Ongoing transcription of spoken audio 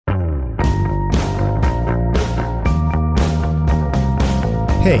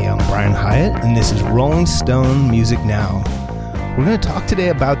Hey, I'm Brian Hiatt, and this is Rolling Stone Music Now. We're going to talk today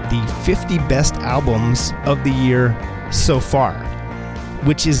about the 50 best albums of the year so far,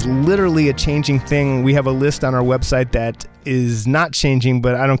 which is literally a changing thing. We have a list on our website that is not changing,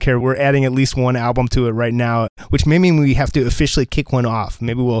 but I don't care. We're adding at least one album to it right now, which may mean we have to officially kick one off.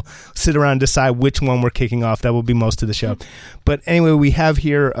 Maybe we'll sit around and decide which one we're kicking off. That will be most of the show. But anyway, we have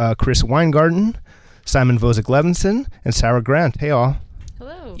here Chris Weingarten, Simon Vozick-Levinson, and Sarah Grant. Hey, all.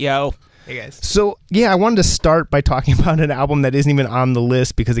 Hello. Yo. Hey, guys. So, yeah, I wanted to start by talking about an album that isn't even on the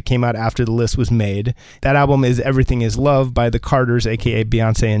list because it came out after the list was made. That album is Everything Is Love by the Carters, a.k.a.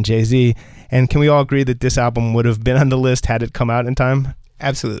 Beyonce and Jay-Z. And can we all agree that this album would have been on the list had it come out in time?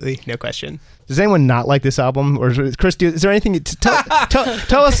 Absolutely. No question. Does anyone not like this album? Or Chris, is there anything...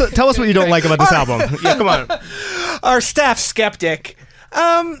 tell us what you don't like about this album. Yeah, come on. Our staff skeptic.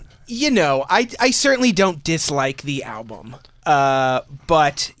 I certainly don't dislike the album.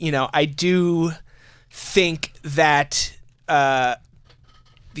 But, I do think that the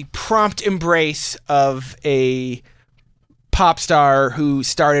prompt embrace of a pop star who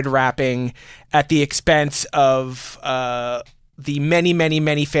started rapping at the expense of the many, many,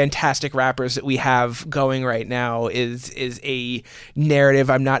 many fantastic rappers that we have going right now is a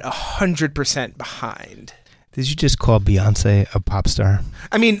narrative I'm not 100% behind. Did you just call Beyonce a pop star?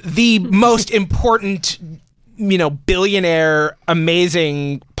 I mean, the most important... billionaire,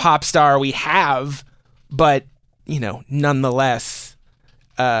 amazing pop star we have, but, nonetheless,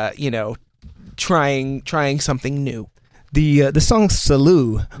 trying something new. The song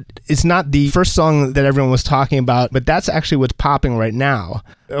Salou is not the first song that everyone was talking about, but that's actually what's popping right now.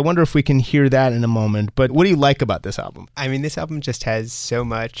 I wonder if we can hear that in a moment, but what do you like about this album? I mean, this album just has so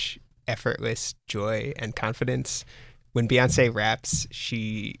much effortless joy and confidence. When Beyonce raps,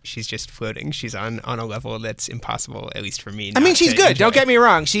 she's just floating. She's on a level that's impossible, at least for me. I mean, she's good. Don't get me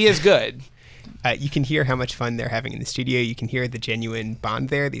wrong. She is good. You can hear how much fun they're having in the studio. You can hear the genuine bond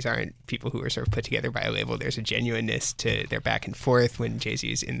there. These aren't people who are sort of put together by a label. There's a genuineness to their back and forth. When Jay-Z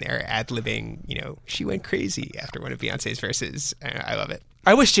is in there ad-libbing, she went crazy after one of Beyonce's verses. I love it.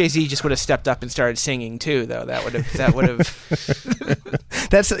 I wish Jay-Z just would have stepped up and started singing too, though. That would have.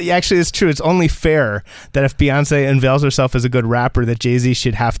 That's actually, it's true. It's only fair that if Beyonce unveils herself as a good rapper, that Jay-Z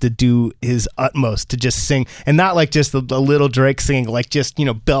should have to do his utmost to just sing, and not like just a little Drake singing, like just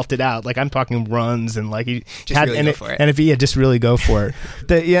belt it out. Like I'm talking runs and like he just had, really and go for it. And if he had just really go for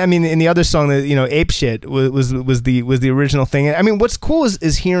it. I mean, in the other song, that Ape Shit was the original thing. I mean, what's cool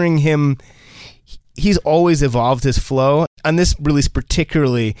is hearing him. He's always evolved his flow. On this release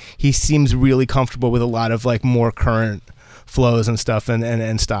particularly, he seems really comfortable with a lot of like more current flows and stuff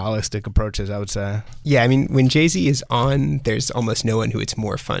and stylistic approaches, I would say. Yeah, I mean, when Jay-Z is on, there's almost no one who it's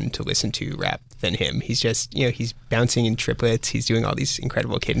more fun to listen to rap than him. He's just, he's bouncing in triplets. He's doing all these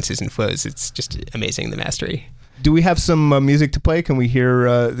incredible cadences and flows. It's just amazing, the mastery. Do we have some music to play? Can we hear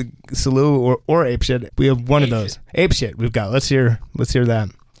the Salou or Ape Shit? We have one of those. Ape Shit we've got. Let's hear that.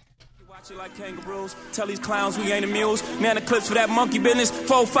 Like kangaroos, tell these clowns we ain't amused. Man, the clips for that monkey business.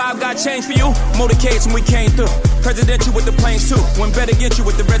 4-5 got change for you. Motorcades when we came through. Presidential with the planes too. Went better get you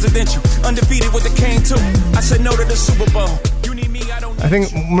with the residential. Undefeated with the cane too. I said no to the Super Bowl. You need me, I don't need. I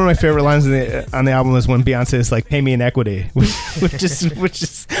think one of my favorite lines on the album is when Beyonce is like, "Pay me in equity," which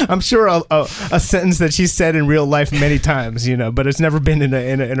is I'm sure a sentence that she's said in real life many times, but it's never been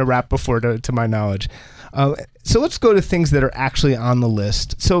in a rap before, to my knowledge. So let's go to things that are actually on the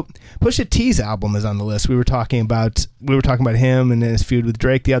list. So Pusha T's album is on the list. We were talking about him and his feud with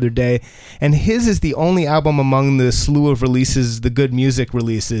Drake the other day, and his is the only album among the slew of releases, the good music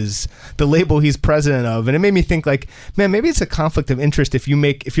releases, the label he's president of. And it made me think, like, man, maybe it's a conflict of interest if you're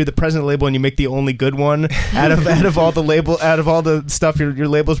the president of the label and you make the only good one out of all the stuff your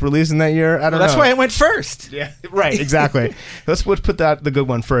label's releasing that year. I don't know. That's why it went first. Yeah, right, exactly. Let's put the good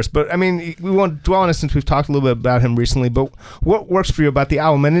one first. But I mean, we won't dwell on it since we've talked a little bit about him recently. But what works for you about the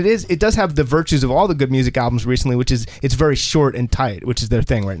album? And it does have the virtues of all the good music albums recently, which is it's very short and tight, which is their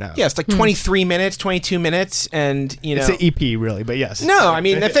thing right now. Yeah, it's like 23 minutes, 22 minutes, and it's an EP really, but yes. No, I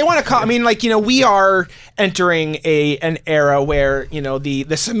mean, if they want to call, we are entering an era where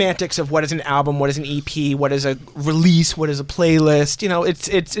the semantics of what is an album, what is an EP, what is a release, what is a playlist,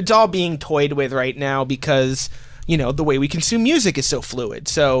 it's all being toyed with right now because the way we consume music is so fluid.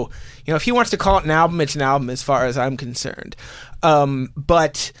 So, if he wants to call it an album, it's an album as far as I'm concerned.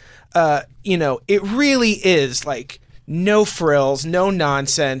 But it really is like no frills, no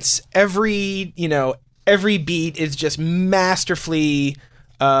nonsense. Every beat is just masterfully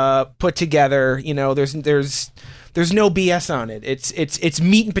put together. There's no BS on it. It's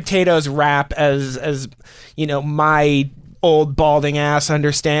meat and potatoes rap as my old balding ass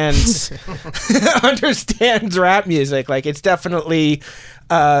understands understands rap music. Like, it's definitely,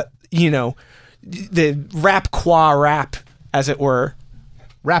 the rap qua rap, as it were.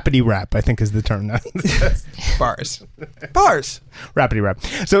 Rapidy rap, I think, is the term now. Bars. Rapidy rap.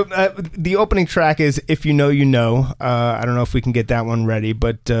 So the opening track is "If You Know, You Know." I don't know if we can get that one ready,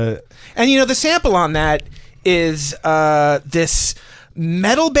 but and the sample on that is this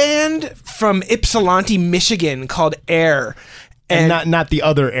metal band from Ypsilanti, Michigan called Air. And not the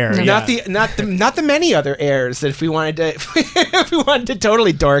other Air. Not the many other Airs that if we wanted to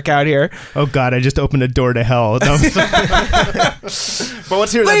totally dork out here. Oh God, I just opened a door to hell. No. But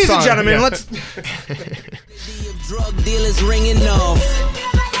let's hear Ladies that song. and gentlemen, let's. Drug dealers ringing off.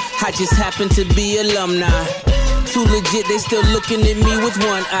 I just happen to be alumni. Too legit, they still looking at me with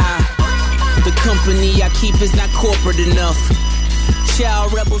one eye. The company I keep is not corporate enough.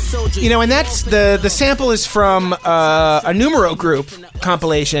 And that's the sample is from a Numero Group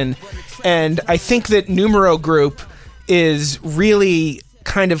compilation, and I think that Numero Group is really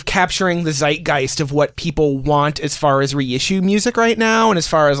kind of capturing the zeitgeist of what people want as far as reissue music right now, and as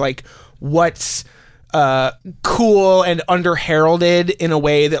far as like what's cool and under-heralded in a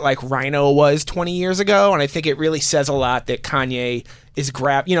way that like Rhino was 20 years ago. And I think it really says a lot that Kanye is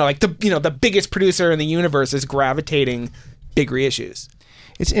the biggest producer in the universe is gravitating big reissues.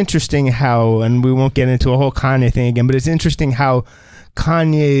 It's interesting how, and we won't get into a whole Kanye thing again, but it's interesting how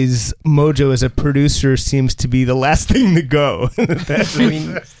Kanye's mojo as a producer seems to be the last thing to go.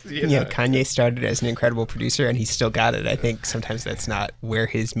 Kanye started as an incredible producer, and he's still got it. I think sometimes that's not where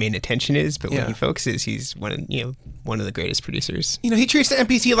his main attention is, but when he focuses, he's one of the greatest producers. He treats the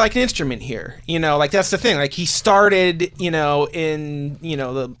MPC like an instrument here. Like that's the thing. Like he started, in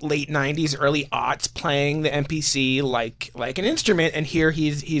the late '90s, early aughts, playing the MPC like an instrument, and here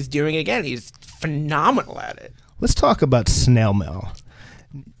he's doing it again. He's phenomenal at it. Let's talk about Snail Mail.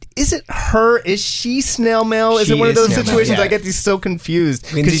 Is it her? Is she Snail Mail? Is it one of those situations? I get these so confused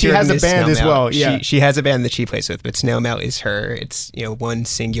because she has a band as well. Yeah, she has a band that she plays with, but Snail Mail is her. It's one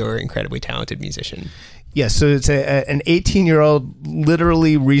singular, incredibly talented musician. Yeah, so it's an 18-year-old,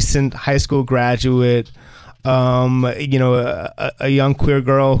 literally recent high school graduate. A young queer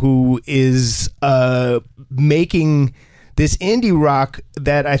girl who is making this indie rock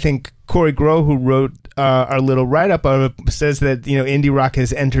that I think Corey Groh, who wrote our little write-up of it, says that indie rock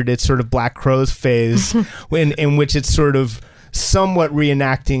has entered its sort of Black Crowes phase, in which it's sort of somewhat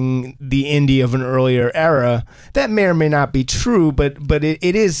reenacting the indie of an earlier era. That may or may not be true, but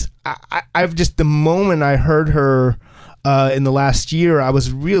it is. I've just, the moment I heard her in the last year, I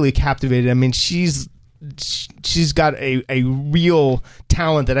was really captivated. I mean, she's got a real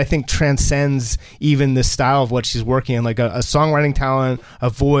talent that I think transcends even the style of what she's working in, like a songwriting talent, a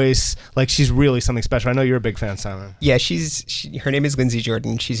voice. Like, she's really something special. I know you're a big fan, Simon. Yeah, her name is Lindsay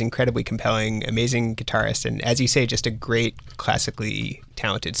Jordan. She's incredibly compelling, amazing guitarist, and as you say, just a great classically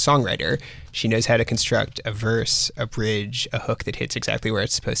talented songwriter. She knows how to construct a verse, a bridge, a hook that hits exactly where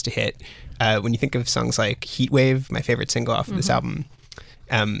it's supposed to hit. When you think of songs like Heatwave, my favorite single off of this album,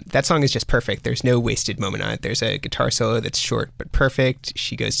 that song is just perfect. There's no wasted moment on it. There's a guitar solo that's short but perfect.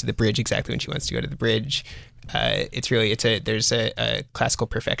 She goes to the bridge exactly when she wants to go to the bridge. There's a classical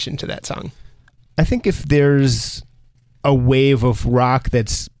perfection to that song. I think if there's a wave of rock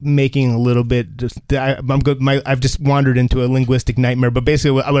that's making a little bit, I've just wandered into a linguistic nightmare, but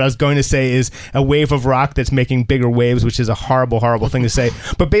basically what I was going to say is a wave of rock that's making bigger waves, which is a horrible thing to say.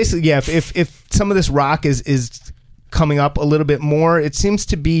 But basically, yeah, if some of this rock is coming up a little bit more, it seems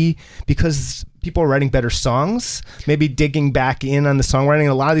to be because people are writing better songs, maybe digging back in on the songwriting.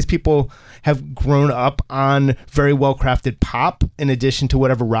 A lot of these people have grown up on very well-crafted pop in addition to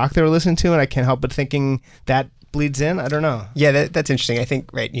whatever rock they were listening to, and I can't help but thinking that bleeds in. I don't know. Yeah, that's interesting. I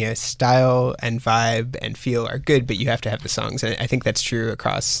think, style and vibe and feel are good, but you have to have the songs, and I think that's true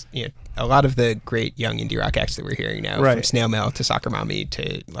across a lot of the great young indie rock acts that we're hearing now, from Snail Mail to Soccer Mommy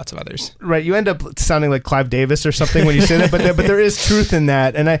to lots of others. Right, you end up sounding like Clive Davis or something when you say that, but there is truth in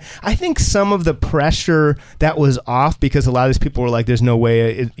that, and I think some of the pressure that was off, because a lot of these people were like, there's no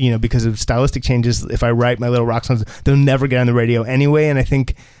way, because of stylistic changes, if I write my little rock songs, they'll never get on the radio anyway, and I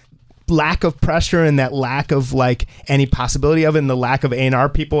think lack of pressure and that lack of like any possibility of it, and the lack of A&R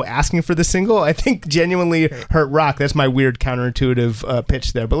people asking for the single, I think genuinely hurt rock. That's my weird counterintuitive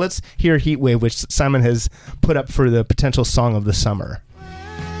pitch there. But let's hear Heatwave, which Simon has put up for the potential song of the summer.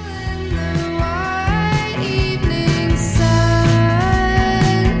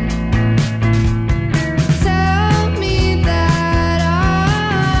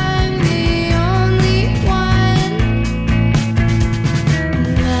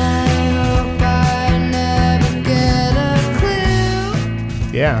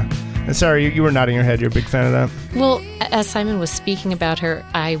 yeah. And sorry, you were nodding your head. You're a big fan of that. Well, as Simon was speaking about her,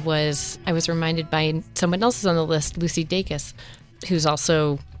 I was reminded by someone else on the list, Lucy Dacus, who's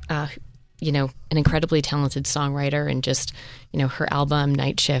also, an incredibly talented songwriter, and just, her album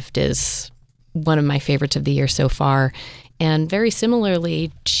Night Shift is one of my favorites of the year so far. And very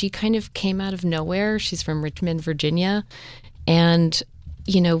similarly, she kind of came out of nowhere. She's from Richmond, Virginia, and,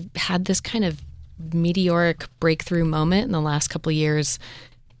 had this kind of meteoric breakthrough moment in the last couple of years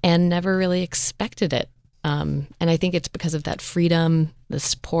and never really expected it. And I think it's because of that freedom, the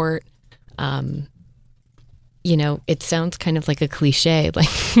support. It sounds kind of like a cliche, but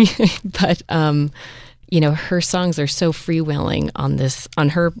her songs are so freewheeling on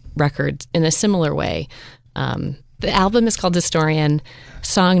her records in a similar way. The album is called Historian,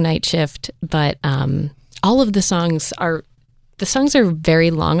 song Night Shift, but all of the songs are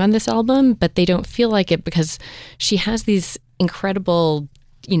very long on this album, but they don't feel like it because she has these incredible,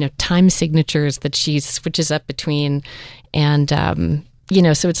 time signatures that she switches up between. And,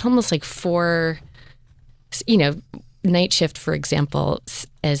 so it's almost like four, Night Shift, for example,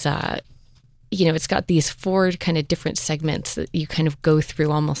 is, it's got these four kind of different segments that you kind of go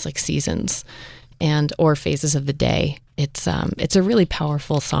through almost like seasons or phases of the day. It's a really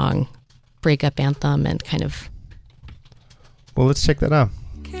powerful song, breakup anthem, and kind of. Well, let's check that out.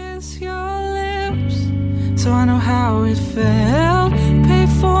 Kiss your lips, so I know how it felt. Pay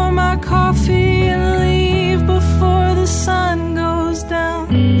for my coffee and leave before the sun goes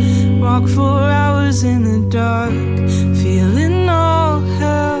down. Walk 4 hours in the dark, feeling all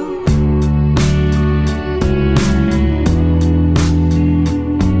hell.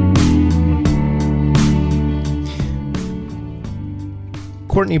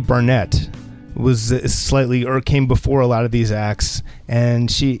 Courtney Barnett was came before a lot of these acts,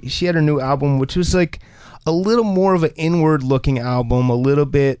 and she had her new album, which was like a little more of an inward looking album, a little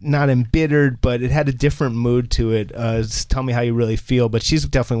bit not embittered, but it had a different mood to it. Tell Me How You Really Feel. But she's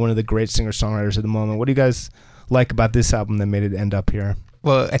definitely one of the great singer-songwriters at the moment. What do you guys like about this album that made it end up here?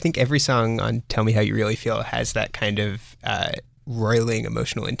 Well, I think every song on Tell Me How You Really Feel has that kind of roiling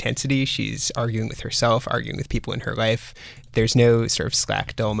emotional intensity. She's arguing with herself, arguing with people in her life. There's no sort of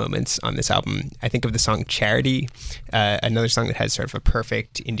slack, dull moments on this album. I think of the song Charity, another song that has sort of a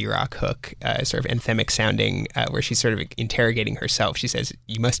perfect indie rock hook, sort of anthemic sounding, where she's sort of interrogating herself. She says,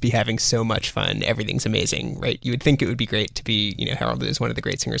 "You must be having so much fun. Everything's amazing," right? You would think it would be great to be, heralded as one of the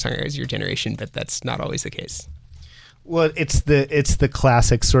great singer-songwriters of your generation, but that's not always the case. Well, it's the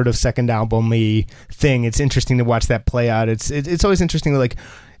classic sort of second album-y thing. It's interesting to watch that play out. It's always interesting, like,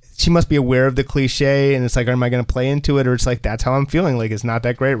 she must be aware of the cliche, and it's like, am I going to play into it? Or it's like, that's how I'm feeling. Like, it's not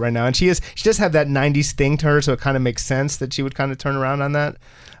that great right now. And she does have that 90s thing to her, so it kind of makes sense that she would kind of turn around on that.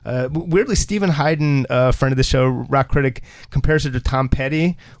 Weirdly, Stephen Hayden, a friend of the show, rock critic, compares her to Tom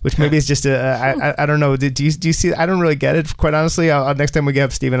Petty, which maybe is just I don't know. Do you see? I don't really get it, quite honestly. Next time we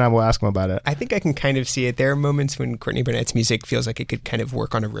get Stephen, I will ask him about it. I think I can kind of see it. There are moments when Courtney Barnett's music feels like it could kind of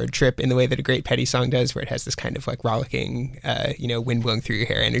work on a road trip in the way that a great Petty song does, where it has this kind of like rollicking, wind blowing through your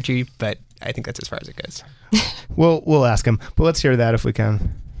hair energy. But I think that's as far as it goes. We'll ask him, but let's hear that if we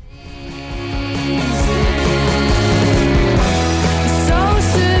can.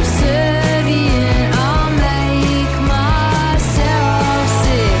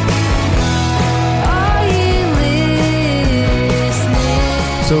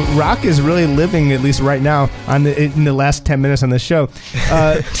 So rock is really living, at least right now, in the last 10 minutes on the show.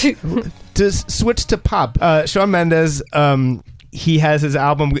 To switch to pop, Shawn Mendes, he has his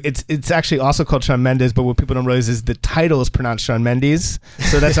album. It's actually also called Shawn Mendes, but what people don't realize is the title is pronounced Shawn Mendes.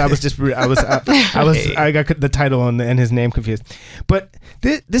 So that's I got the title and his name confused. But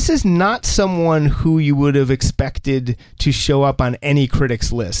this is not someone who you would have expected to show up on any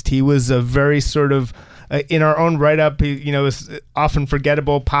critic's list. He was a very sort of in our own write-up, is often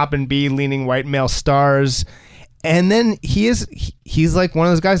forgettable pop and B leaning white male stars. And then he's like one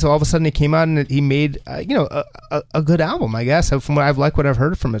of those guys who all of a sudden he came out and he made a good album, I guess, from what I've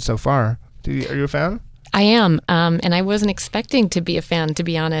heard from it so far. Are you a fan? I am, and I wasn't expecting to be a fan, to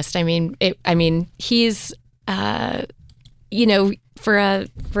be honest. I mean, he's for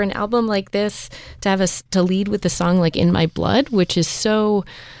an album like this to lead with a song like In My Blood, which is so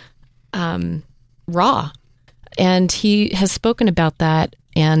raw, and he has spoken about that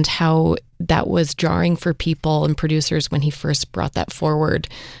and how that was jarring for people and producers when he first brought that forward.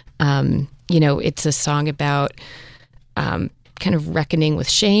 It's a song about kind of reckoning with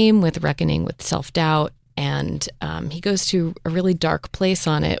shame, reckoning with self-doubt, and he goes to a really dark place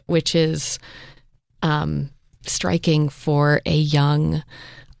on it, which is striking for a young,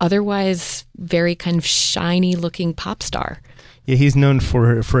 otherwise very kind of shiny looking pop star. Yeah, he's known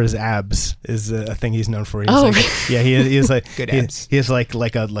for his abs. Is a thing he's known for. Yeah, he is like good abs. He has like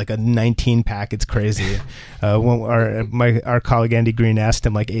a 19 pack. It's crazy. Our colleague Andy Green asked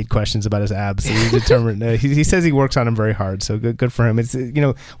him like 8 questions about his abs. So he determined. He says he works on them very hard. So good for him. It's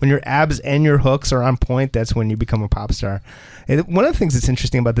when your abs and your hooks are on point, that's when you become a pop star. And one of the things that's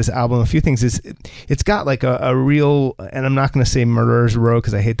interesting about this album, a few things, is it's got like a real, and I'm not going to say murderer's row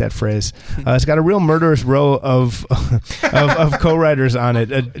because I hate that phrase. It's got a real murderer's row of co-writers on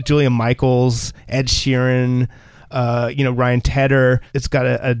it. Julia Michaels, Ed Sheeran, Ryan Tedder. It's got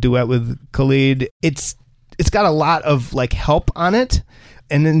a duet with Khalid. It's got a lot of like help on it.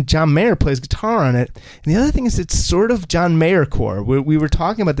 And then John Mayer plays guitar on it. And the other thing is it's sort of John Mayer core. We were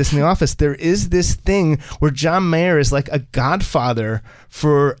talking about this in the office. There is this thing where John Mayer is like a godfather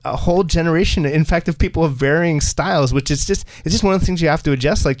for a whole generation. In fact, of people of varying styles, which is just one of the things you have to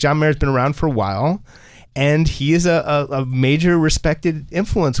adjust. Like John Mayer's been around for a while, and he is a major respected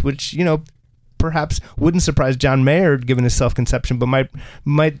influence, which, perhaps wouldn't surprise John Mayer given his self-conception, but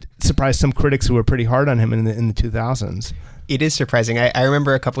might surprise some critics who were pretty hard on him in the 2000s. It is surprising. I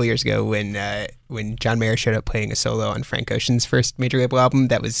remember a couple of years ago when John Mayer showed up playing a solo on Frank Ocean's first major label album.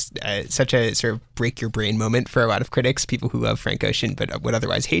 That was such a sort of break your brain moment for a lot of critics, people who love Frank Ocean but would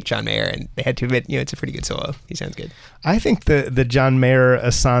otherwise hate John Mayer, and they had to admit, it's a pretty good solo. He sounds good. I think the John Mayer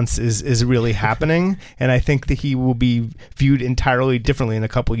assance is really happening, and I think that he will be viewed entirely differently in a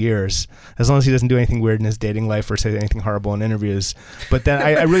couple years, as long as he doesn't do anything weird in his dating life or say anything horrible in interviews. But then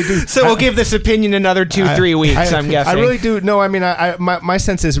I really do. So we'll give this opinion another 2-3 weeks. I'm guessing. I really do. No, I mean, my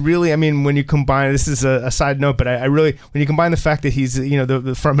sense is really, I mean, when you combine, this is a side note, but I really, when you combine the fact that he's, the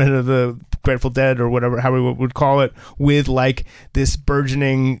frontman of the Grateful Dead or whatever, how we would call it, with like this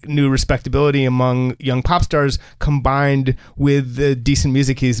burgeoning new respectability among young pop stars, combined with the decent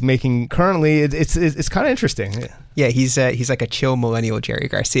music he's making currently, it's kind of interesting. Yeah, he's like a chill millennial Jerry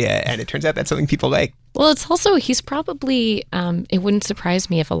Garcia, and it turns out that's something people like. Well, it's also, he's probably, it wouldn't surprise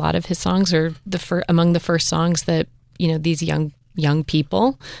me if a lot of his songs are among the first songs that, these young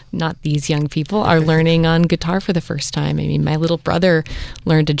people, not these young people, are learning on guitar for the first time. I mean, my little brother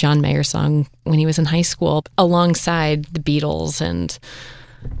learned a John Mayer song when he was in high school alongside the Beatles and,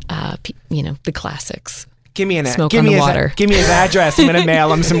 the classics. Give me Smoke on the Water. Give me his address. I'm going to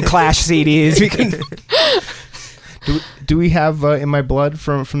mail him some Clash CDs. Do we have In My Blood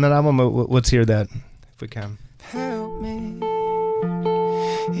from that album? Let's hear that if we can. Help me.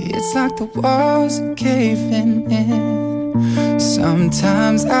 It's like the walls are caving in.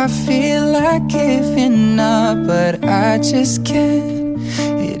 Sometimes I feel like giving up, but I just can't.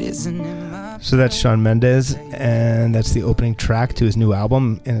 It isn't in my So that's Shawn Mendes, and that's the opening track to his new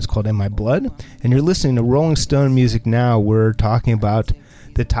album, and it's called In My Blood. And you're listening to Rolling Stone Music Now. We're talking about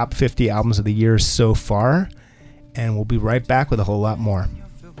the top 50 albums of the year so far, and we'll be right back with a whole lot more.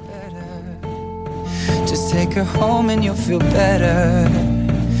 Just take her home and you'll feel better.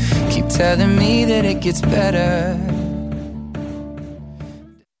 Keep telling me that it gets better.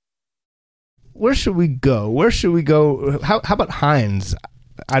 Where should we go? How about Heinz?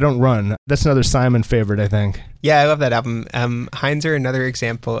 I Don't Run. That's another Simon favorite, I think. Yeah, I love that album. Heinz are another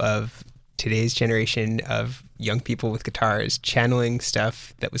example of today's generation of young people with guitars channeling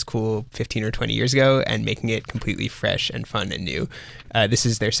stuff that was cool 15 or 20 years ago and making it completely fresh and fun and new. This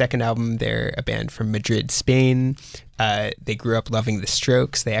is their second album. They're a band from Madrid, Spain. They grew up loving the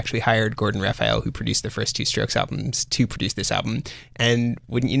Strokes. They actually hired Gordon Raphael, who produced the first 2 Strokes albums, to produce this album. And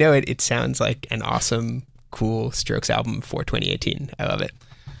wouldn't you know it, it sounds like an awesome, cool Strokes album for 2018. I love it.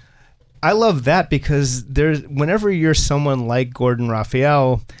 I love that because whenever you're someone like Gordon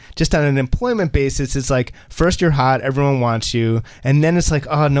Raphael, just on an employment basis, it's like, first you're hot, everyone wants you, and then it's like,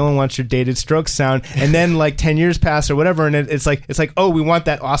 oh, no one wants your dated Strokes sound, and then like 10 years pass or whatever, and it's like, oh, we want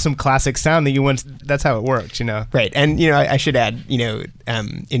that awesome classic sound that you want. That's how it works, Right, and I should add,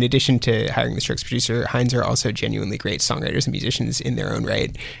 in addition to hiring the Strokes producer, Heinz are also genuinely great songwriters and musicians in their own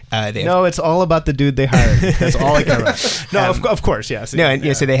right. No, it's all about the dude they hired. That's all I care about. No, of course, yes. No,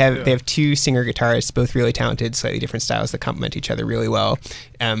 and so they have 2 singer guitarists, both really talented, slightly different styles that complement each other really well.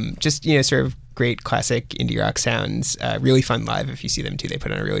 Just sort of great classic indie rock sounds. Really fun live if you see them too. They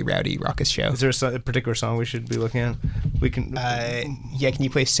put on a really rowdy, raucous show. Is there a particular song we should be looking at? We can. Can you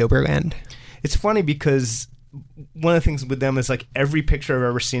play Soberland? It's funny because one of the things with them is like every picture I've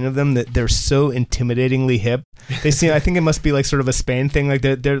ever seen of them, that they're so intimidatingly hip. They seem, I think it must be like sort of a Spain thing. Like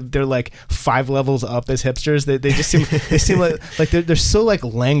they're like 5 levels up as hipsters. They just seem they seem like they're so like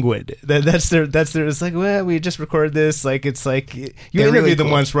languid. That's their. It's like, well, we just recorded this. Like it's like you interviewed really them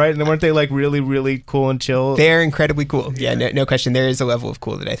cool. once, right? And weren't they like really cool and chill? They're incredibly cool. Yeah, no question. There is a level of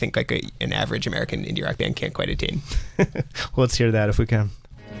cool that I think like an average American indie rock band can't quite attain. Well, let's hear that if we can.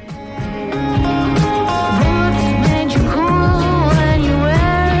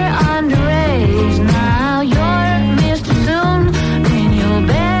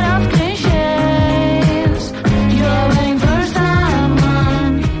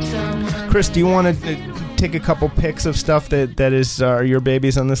 Chris, do you want to take a couple picks of stuff that is your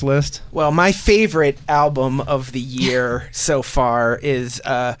babies on this list? Well, my favorite album of the year so far is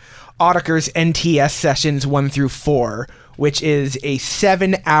Autechre's NTS Sessions 1 through 4, which is a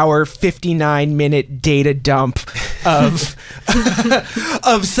 7-hour, 59-minute data dump of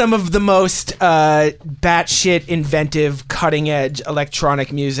of some of the most batshit inventive, cutting-edge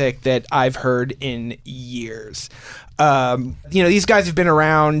electronic music that I've heard in years. These guys have been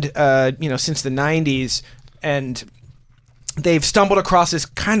around, since the 90s, and they've stumbled across this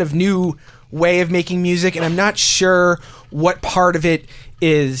kind of new way of making music, and I'm not sure what part of it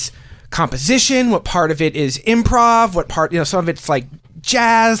is composition, what part of it is improv, what part, some of it's like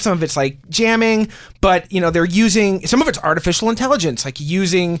jazz, some of it's like jamming, but, they're using, some of it's artificial intelligence, like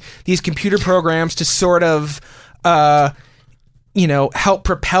using these computer programs to sort of, help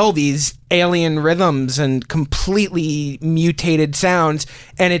propel these alien rhythms and completely mutated sounds.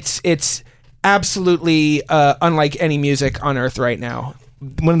 And it's absolutely unlike any music on Earth right now.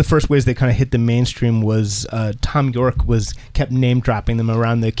 One of the first ways they kind of hit the mainstream was Tom York kept name dropping them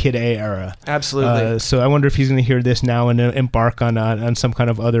around the Kid A era. Absolutely. So I wonder if he's going to hear this now and embark on some kind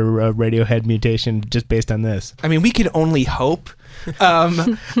of other Radiohead mutation just based on this. I mean, we can only hope.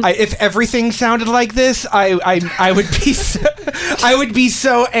 If everything sounded like this, I would be I would be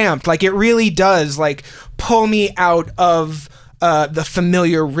so amped. Like, it really does like pull me out of the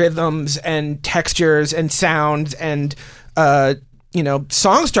familiar rhythms and textures and sounds and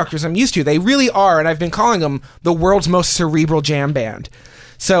song structures I'm used to. They really are, and I've been calling them the world's most cerebral jam band.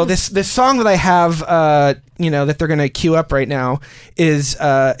 So this song that I have, that they're going to queue up right now is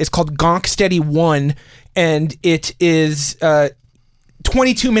called Gonk Steady 1, and it is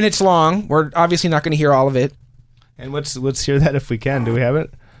 22 minutes long. We're obviously not going to hear all of it. And let's hear that if we can. Do we have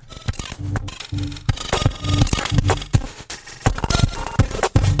it?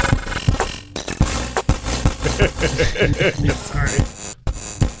 Sorry.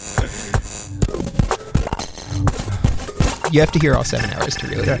 You have to hear all 7 hours to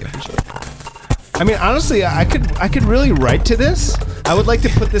really appreciate it. I mean, honestly, I could really write to this. I would like to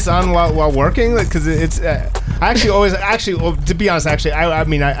put this on while working, because it's. I to be honest, I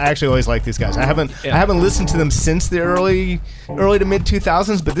actually always like these guys. I haven't listened to them since the early to mid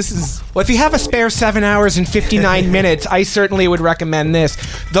 2000s, but this is. Well, if you have a spare 7 hours and 59 minutes, I certainly would recommend this.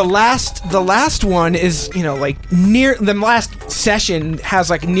 The last one is the last session has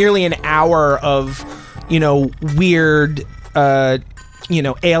like nearly an hour of weird.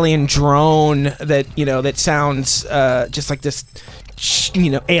 Alien drone that sounds just like this,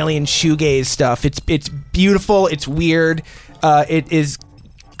 alien shoegaze stuff. It's beautiful. It's weird. It is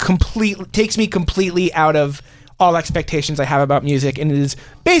takes me completely out of all expectations I have about music, and it is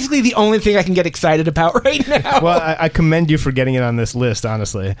basically the only thing I can get excited about right now. Well, I commend you for getting it on this list.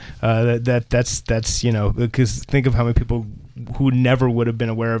 Honestly, that's because think of how many people who never would have been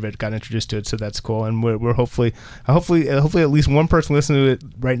aware of it got introduced to it, so that's cool. And we're hopefully at least one person listening to it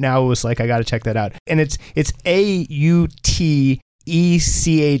right now was like, I got to check that out. And it's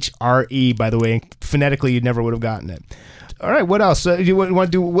AUTECHRE, by the way. Phonetically, you never would have gotten it. All right, what else? You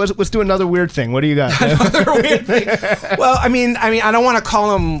want to do? Let's do another weird thing. What do you got? Another weird thing. Well, I mean, I don't want to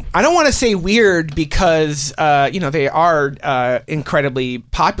call them. I don't want to say weird because they are incredibly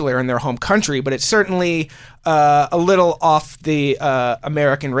popular in their home country, but it's certainly a little off the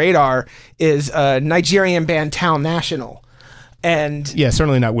American radar. Is Nigerian band Town National. And yeah,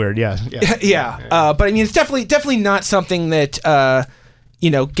 certainly not weird. Yeah. But I mean, it's definitely not something that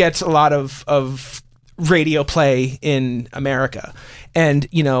gets a lot of radio play in America. And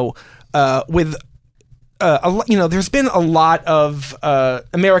there's been a lot of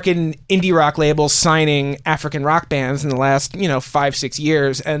American indie rock labels signing African rock bands in the last 5-6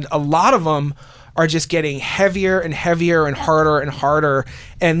 years, and a lot of them are just getting heavier and heavier and harder.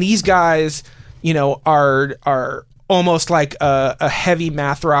 And these guys are almost like a heavy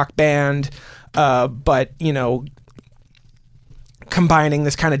math rock band, but combining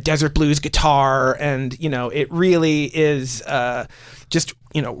this kind of desert blues guitar, and it really is just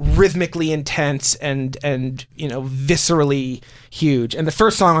rhythmically intense and viscerally huge. And the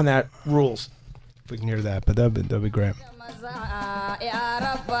first song on that rules. If we can hear that, but that'd be great.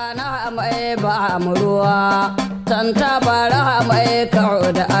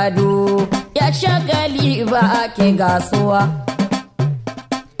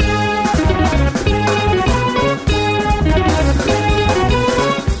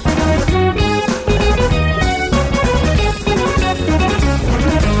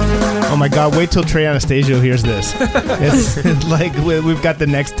 Oh my God, wait till Trey Anastasio hears this. It's like we've got the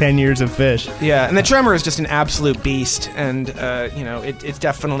next 10 years of Fish. Yeah, and the drummer is just an absolute beast, and it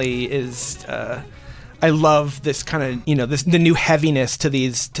definitely is. I love this kind of the new heaviness to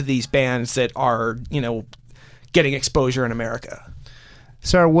these bands that are getting exposure in America.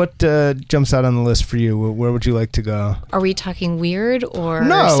 Sarah, what jumps out on the list for you? Where would you like to go? Are we talking weird or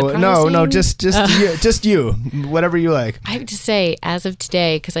no, surprising? just you, whatever you like. I have to say, as of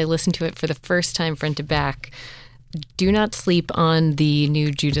today, because I listened to it for the first time front to back, do not sleep on the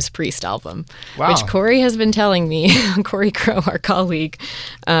new Judas Priest album, wow. which Corey has been telling me. Corey Crow, our colleague,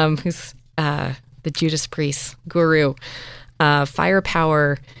 who's the Judas Priest guru.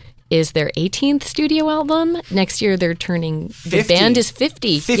 Firepower is their 18th studio album. Next year they're turning 50. The band is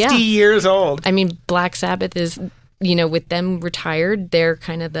 50. 50 years old. I mean, Black Sabbath is, with them retired, they're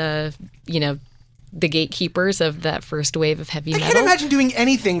kind of the gatekeepers of that first wave of heavy metal. I can't imagine doing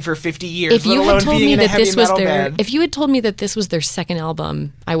anything for 50 years. If you had told me that this was if you had told me that this was their second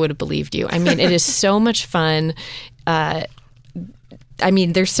album, I would have believed you. I mean, it is so much fun.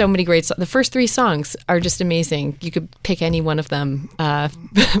 There's so many great songs. The first 3 songs are just amazing. You could pick any one of them. Well,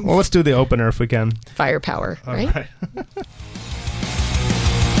 let's do the opener if we can. Firepower, right? All right.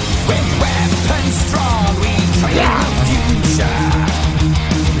 With weapons strong, we train the future.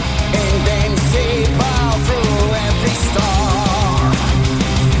 Invincible through every storm.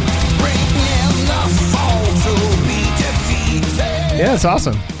 Bringing the foe to be defeated. Yeah, it's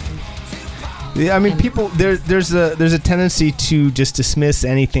awesome. Yeah, I mean, people. There's a tendency to just dismiss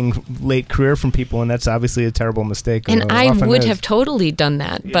anything late career from people, and that's obviously a terrible mistake. And I would have totally done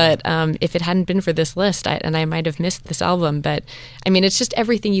that, but if it hadn't been for this list, I might have missed this album. But I mean, it's just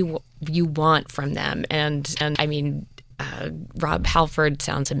everything you want from them, and I mean, Rob Halford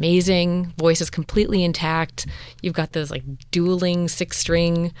sounds amazing. Voice is completely intact. You've got those like dueling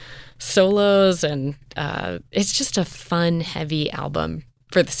 6-string solos, and it's just a fun, heavy album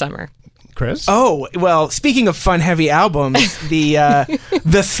for the summer. Chris? Oh, well, speaking of fun, heavy albums, the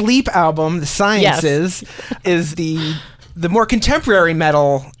Sleep album, The Sciences, is the more contemporary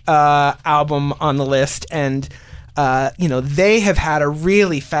metal album on the list. And, they have had a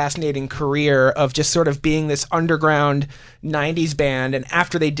really fascinating career of just sort of being this underground 90s band. And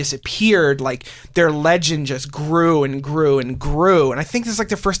after they disappeared, like, their legend just grew and grew and grew. And I think this is like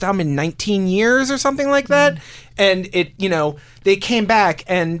their first album in 19 years or something like that. And they came back,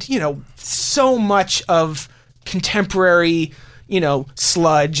 and, so much of contemporary,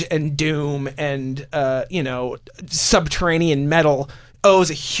 sludge and doom and, subterranean metal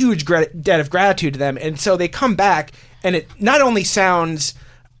owes a huge debt of gratitude to them. And so they come back, and it not only sounds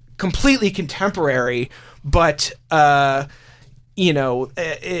completely contemporary, but,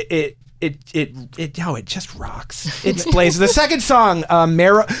 it just rocks. It's blazes. The second song,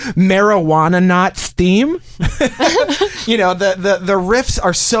 Marijuana Knots Theme. The riffs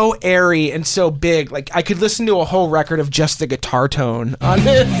are so airy and so big. Like, I could listen to a whole record of just the guitar tone on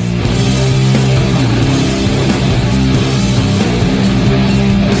this.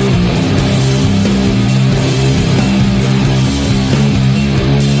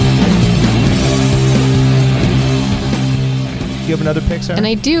 You have another pick, Sarah? And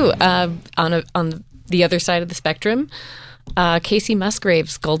I do. On the other side of the spectrum, Casey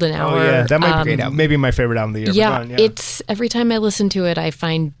Musgrave's Golden Hour. Oh yeah, that might be a great album. Maybe my favorite album of the year. Yeah, it's every time I listen to it, I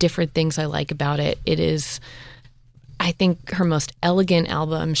find different things I like about it. It is, I think, her most elegant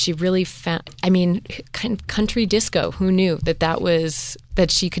album. She really found. I mean, kind of country disco. Who knew that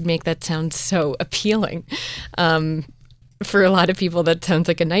she could make that sound so appealing? For a lot of people, that sounds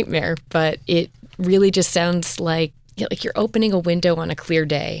like a nightmare, but it really just sounds like you're opening a window on a clear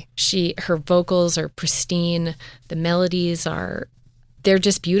day. Her vocals are pristine. The melodies they're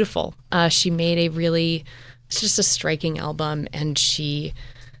just beautiful. She made it's just a striking album. And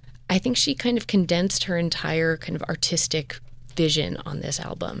I think she kind of condensed her entire kind of artistic vision on this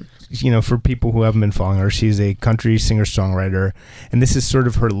album. You know, for people who haven't been following her, she's a country singer-songwriter, and this is sort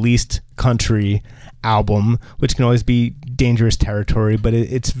of her least country album, which can always be dangerous territory, but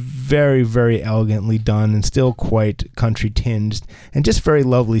it's very, very elegantly done and still quite country tinged and just very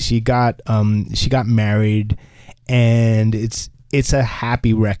lovely. She got married, and it's a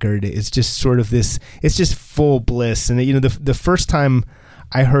happy record. It's just sort of this, it's just full bliss. And you know, the first time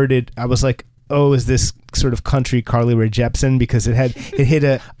I heard it, I was like, oh, is this sort of country Carly Rae Jepsen? Because it hit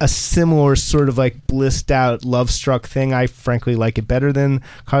a similar sort of like blissed out, love struck thing. I frankly like it better than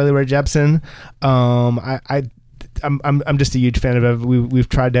Carly Rae Jepsen. I'm just a huge fan of it. We've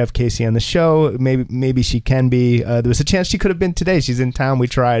tried to have Casey on the show. Maybe she can be. There was a chance she could have been today. She's in town. We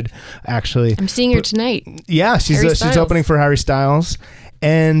tried, actually. I'm seeing her tonight. Yeah, she's opening for Harry Styles.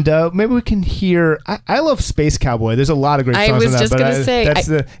 And maybe we can hear. I love Space Cowboy. There's a lot of great songs on that. I was just going to say,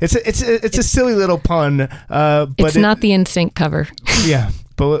 it's a silly little pun. But it's not the NSYNC cover. Yeah,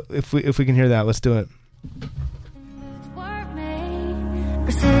 but if we can hear that, let's do it.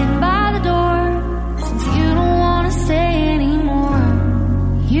 We're sitting by the door since you don't want to stay anymore.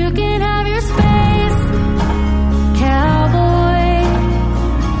 You can have your space, cowboy.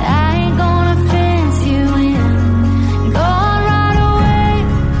 I ain't gonna fence you in. Go on right away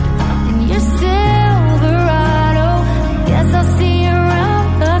in your Silverado. Guess I'll see you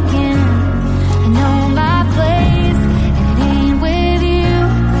around again. I know my place, and it ain't with you.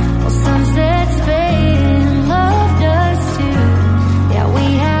 Well, sunsets fade and love does too. Yeah, we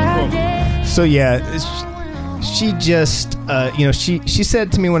had our day. So yeah, she just, she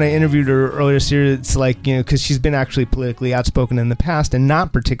said to me when I interviewed her earlier this year, it's like, you know, because she's been actually politically outspoken in the past and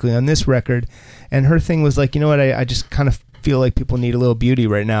not particularly on this record. And her thing was like, you know what, I just kind of feel like people need a little beauty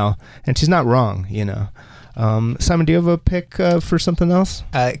right now. And she's not wrong, you know. Simon, do you have a pick for something else?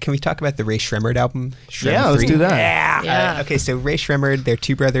 Can we talk about the Ray Shremmerd album? Yeah, let's do that. Yeah. Okay, so Ray Shremmerd, they're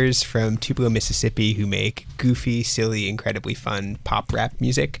two brothers from Tupelo, Mississippi, who make goofy, silly, incredibly fun pop rap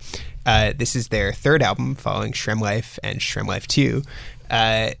music. This is their third album, following Shrem Life and Shrem Life 2.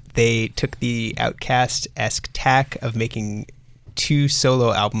 They took the Outkast-esque tack of making two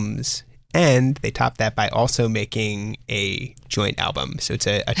solo albums, and they topped that by also making a joint album. So it's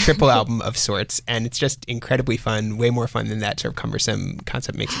a triple album of sorts, and it's just incredibly fun, way more fun than that sort of cumbersome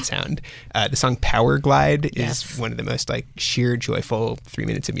concept makes it sound. The song Power Glide is one of the most like sheer joyful 3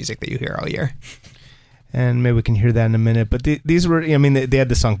 minutes of music that you hear all year. And maybe we can hear that in a minute. But these were, I mean, they had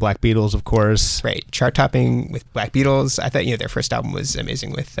the song Black Beatles, of course. Right. Chart topping with Black Beatles. I thought, their first album was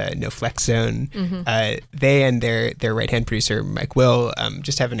amazing with No Flex Zone. Mm-hmm. They and their right-hand producer, Mike Will,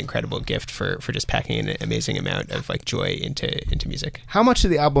 just have an incredible gift for just packing an amazing amount of like joy into music. How much of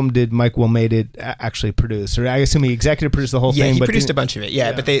the album did Mike Will made it actually produce? Or I assume he executive produced the whole thing. Yeah, he produced a bunch of it.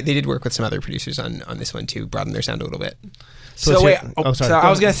 Yeah, but they did work with some other producers on this one to broaden their sound a little bit. So wait, so I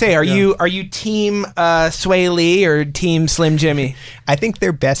was going to say, are you team Sway Lee or team Slim Jimmy? I think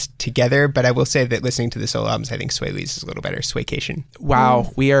they're best together, but I will say that listening to the solo albums, I think Sway Lee's is a little better. Swaycation.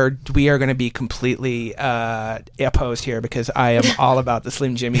 Wow, we are going to be completely opposed here because I am all about the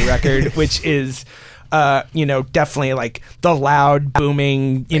Slim Jimmy record, which is definitely like the loud,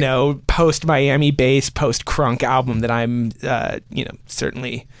 booming, post Miami bass, post crunk album that I'm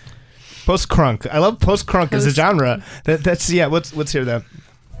certainly. Post crunk. I love post crunk as a genre. Let's hear that.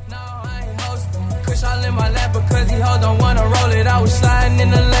 No, I ain't hosting. Kush all in my lap because he don't wanna roll it. I was sliding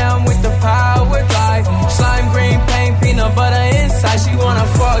in the lamb with the power glide. Slime green paint, peanut butter inside. She wanna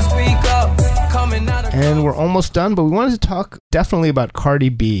fall, speak up. Coming out of. And we're almost done, but we wanted to talk definitely about Cardi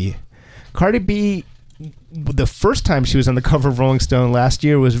B. Cardi B, the first time she was on the cover of Rolling Stone last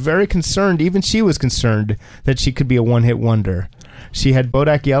year, was very concerned. Even she was concerned that she could be a one-hit wonder. She had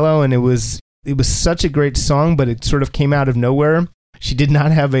Bodak Yellow, and it was such a great song, but it sort of came out of nowhere. She did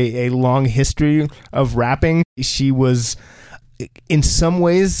not have a long history of rapping. She was, in some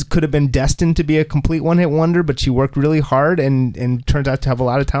ways, could have been destined to be a complete one-hit wonder, but she worked really hard and turns out to have a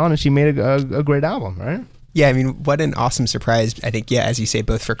lot of talent, and she made a great album, right? Yeah, I mean, what an awesome surprise, I think, as you say,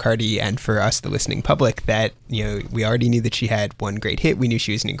 both for Cardi and for us, the listening public, that, we already knew that she had one great hit. We knew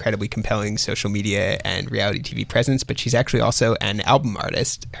she was an incredibly compelling social media and reality TV presence, but she's actually also an album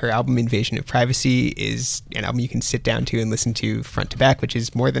artist. Her album, Invasion of Privacy, is an album you can sit down to and listen to front to back, which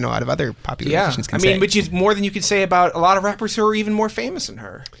is more than a lot of other popular musicians can say. Which is more than you could say about a lot of rappers who are even more famous than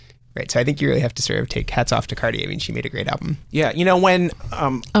her. Right, so I think you really have to sort of take hats off to Cardi. I mean, she made a great album. Yeah, when...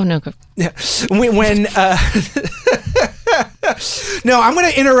 oh, no, go. Yeah, when No, I'm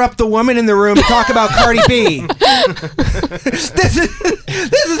going to interrupt the woman in the room to talk about Cardi B.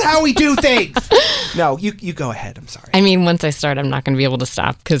 This is how we do things. No, you go ahead. I'm sorry. I mean, once I start, I'm not going to be able to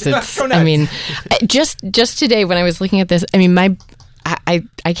stop because it's. Go nuts. I mean, just today when I was looking at this, I mean, I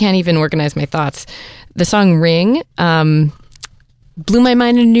can't even organize my thoughts. The song "Ring" blew my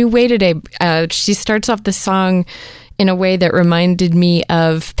mind in a new way today. She starts off the song in a way that reminded me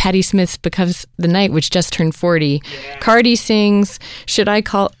of Patti Smith's "Because the Night," which just turned 40. Yeah. Cardi sings, "Should I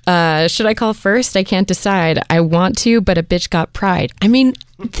call first? I can't decide. I want to, but a bitch got pride." I mean,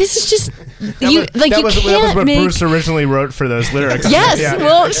 this is just that was what Bruce originally wrote for those lyrics. Yes, yeah.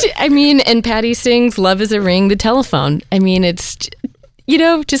 Well, and Patti sings "Love Is a Ring," the telephone. I mean, it's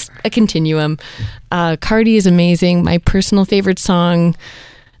just a continuum. Cardi is amazing. My personal favorite song,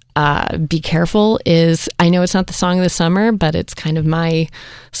 "Be Careful," is, I know it's not the song of the summer, but it's kind of my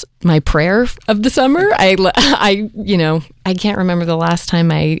prayer of the summer. I can't remember the last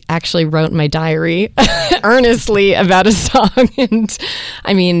time I actually wrote in my diary earnestly about a song. And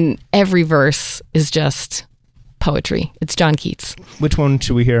I mean, every verse is just poetry. It's John Keats. Which one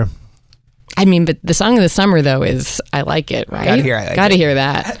should we hear? I mean, but the song of the summer, though, is "I Like It," right? Gotta hear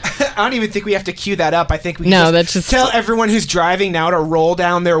that. I don't even think we have to cue that up. I think we just tell everyone who's driving now to roll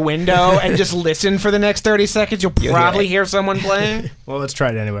down their window and just listen for the next 30 seconds. You'll probably hear someone playing. Well, let's try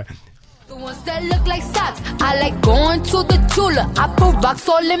it anyway. The ones that look like socks. I like going to the jeweler. I put rocks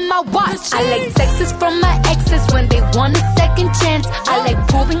all in my watch. I like texts from my exes when they want a second chance. I like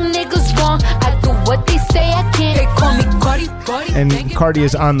proving niggas wrong. I do what they say I can't. They call me Cardi. And Cardi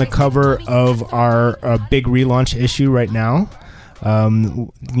is on the cover of our big relaunch issue right now.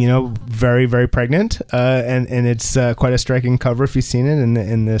 Very, very pregnant. And it's quite a striking cover if you've seen it.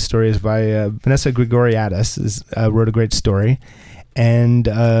 And the story is by Vanessa Grigoriadis, wrote a great story. And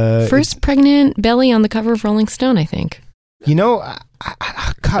first pregnant belly on the cover of Rolling Stone, I think. I don't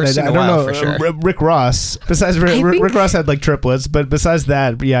know for sure. Rick Ross. Besides Rick Ross had like triplets, but besides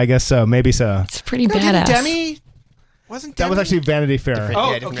that, yeah, I guess so. Maybe so. It's pretty badass. Demi that was actually Vanity Fair.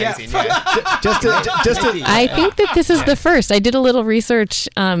 Different magazine, yeah. just to I think that this is the first. I did a little research.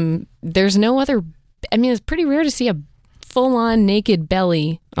 There's no other. I mean, it's pretty rare to see a full-on naked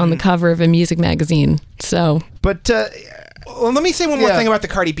belly on the cover of a music magazine. So, but. Well, let me say one more thing about the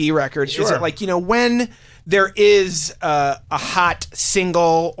Cardi B record. Sure. Is that, when there is a hot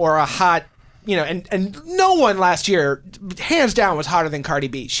single or a hot, and no one last year, hands down, was hotter than Cardi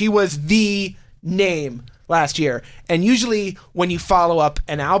B. She was the name last year. And usually when you follow up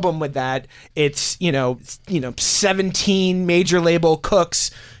an album with that, it's, 17 major label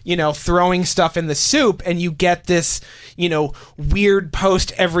cooks, throwing stuff in the soup, and you get this, weird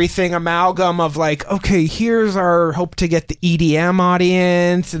post everything amalgam of like, okay, here's our hope to get the EDM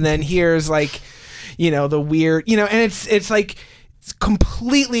audience, and then here's like, the weird, and it's like, it's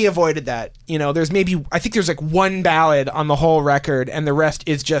completely avoided that. There's I think there's like one ballad on the whole record, and the rest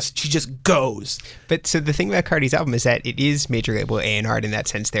is she just goes. But so the thing about Cardi's album is that it is major label A&R'd in that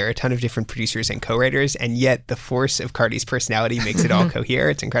sense. There are a ton of different producers and co-writers, and yet the force of Cardi's personality makes it all cohere.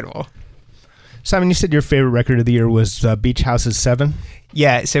 It's incredible. Simon, you said your favorite record of the year was Beach House's 7.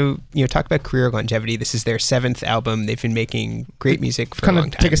 Yeah, so, talk about career longevity. This is their 7th album. They've been making great music for a long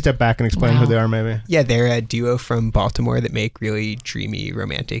time. Take a step back and explain who they are, maybe. Yeah, they're a duo from Baltimore that make really dreamy,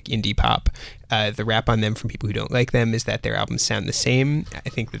 romantic indie pop. The rap on them from people who don't like them is that their albums sound the same. I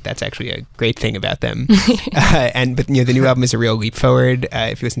think that's actually a great thing about them. But the new album is a real leap forward.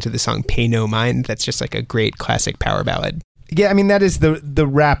 If you listen to the song Pay No Mind, that's just like a great classic power ballad. Yeah, I mean, that is the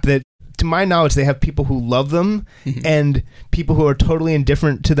rap that, to my knowledge, they have people who love them and people who are totally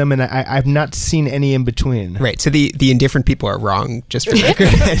indifferent to them, and I've not seen any in between. Right. So the indifferent people are wrong, just for the record.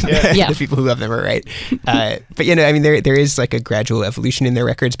 The people who love them are right. But I mean, there is like a gradual evolution in their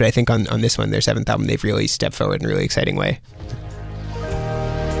records, but I think on this one, their 7th album, they've really stepped forward in a really exciting way.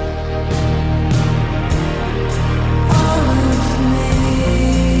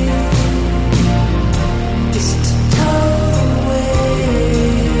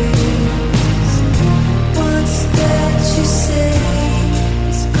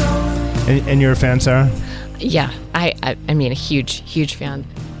 And you're a fan, Sarah? Yeah, I mean, a huge fan.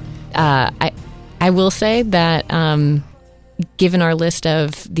 I will say that given our list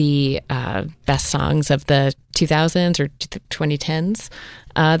of the best songs of the 2000s or 2010s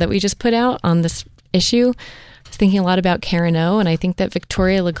that we just put out on this issue, I was thinking a lot about Karen O, and I think that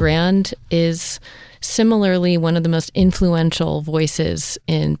Victoria Legrand is similarly one of the most influential voices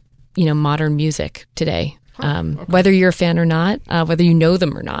in modern music today. Okay. Whether you're a fan or not, whether you know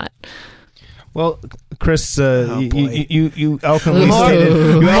them or not. Well, Chris, you eloquently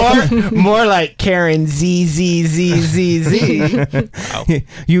stated. More like Karen ZZZZZ.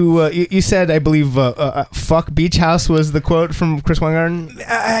 You said, I believe, "fuck Beach House" was the quote from Chris Weingarten.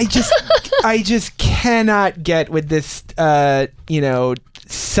 I just cannot get with this,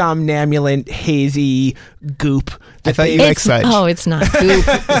 somnambulant, hazy goop. I thought you liked Fudge. Oh, it's not goop.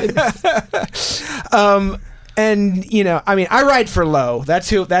 And I ride for Low.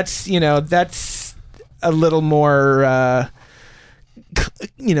 That's a little more,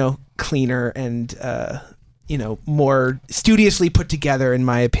 cleaner and more studiously put together, in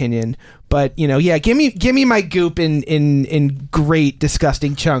my opinion. But give me my goop in great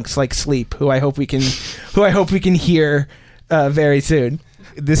disgusting chunks like Sleep, who I hope we can hear very soon.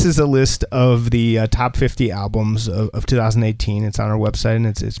 This is a list of the top 50 albums of 2018. It's on our website, and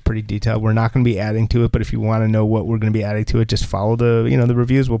it's pretty detailed. We're not going to be adding to it, but if you want to know what we're going to be adding to it, just follow the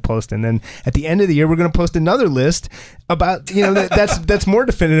reviews we'll post. And then at the end of the year, we're going to post another list about that's more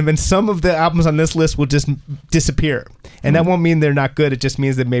definitive. And some of the albums on this list will just disappear, and that won't mean they're not good. It just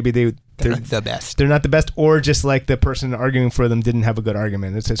means that maybe they're not the best. They're not the best, or just like the person arguing for them didn't have a good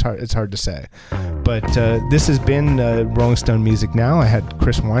argument. It's hard to say. But this has been Rolling Stone Music Now. I had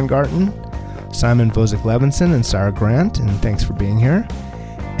Chris Weingarten, Simon Vozick-Levinson, and Sarah Grant, and thanks for being here.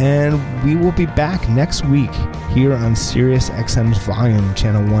 And we will be back next week here on Sirius XM's Volume,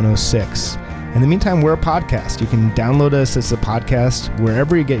 Channel 106. In the meantime, we're a podcast. You can download us as a podcast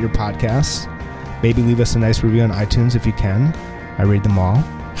wherever you get your podcasts. Maybe leave us a nice review on iTunes if you can. I read them all.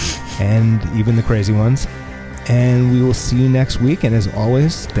 And even the crazy ones. And we will see you next week. And as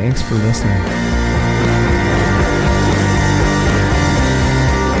always, thanks for listening.